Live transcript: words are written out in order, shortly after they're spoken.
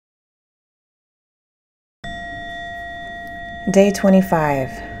Day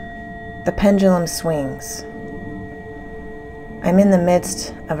 25. The pendulum swings. I'm in the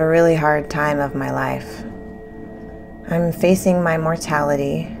midst of a really hard time of my life. I'm facing my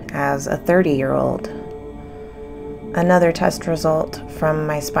mortality as a 30-year-old. Another test result from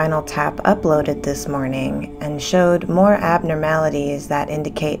my spinal tap uploaded this morning and showed more abnormalities that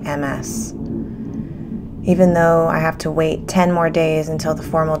indicate MS. Even though I have to wait 10 more days until the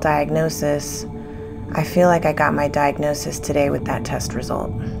formal diagnosis, I feel like I got my diagnosis today with that test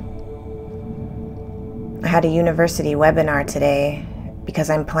result. I had a university webinar today because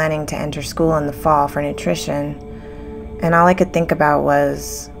I'm planning to enter school in the fall for nutrition, and all I could think about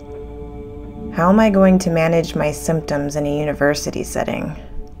was, how am I going to manage my symptoms in a university setting?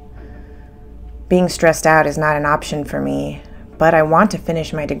 Being stressed out is not an option for me, but I want to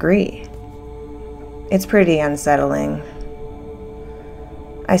finish my degree. It's pretty unsettling.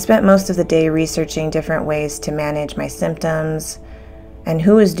 I spent most of the day researching different ways to manage my symptoms and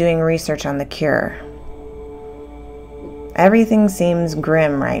who is doing research on the cure. Everything seems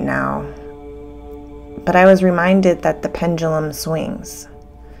grim right now, but I was reminded that the pendulum swings.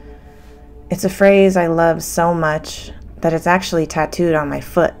 It's a phrase I love so much that it's actually tattooed on my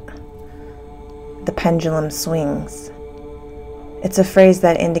foot. The pendulum swings. It's a phrase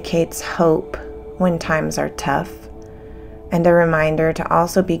that indicates hope when times are tough, and a reminder to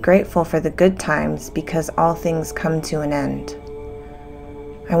also be grateful for the good times because all things come to an end.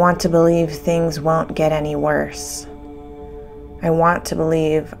 I want to believe things won't get any worse. I want to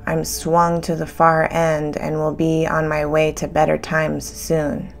believe I'm swung to the far end and will be on my way to better times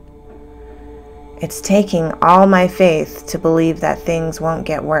soon. It's taking all my faith to believe that things won't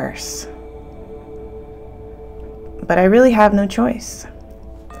get worse. But I really have no choice.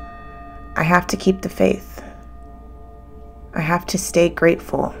 I have to keep the faith. I have to stay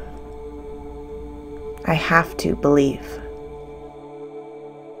grateful. I have to believe.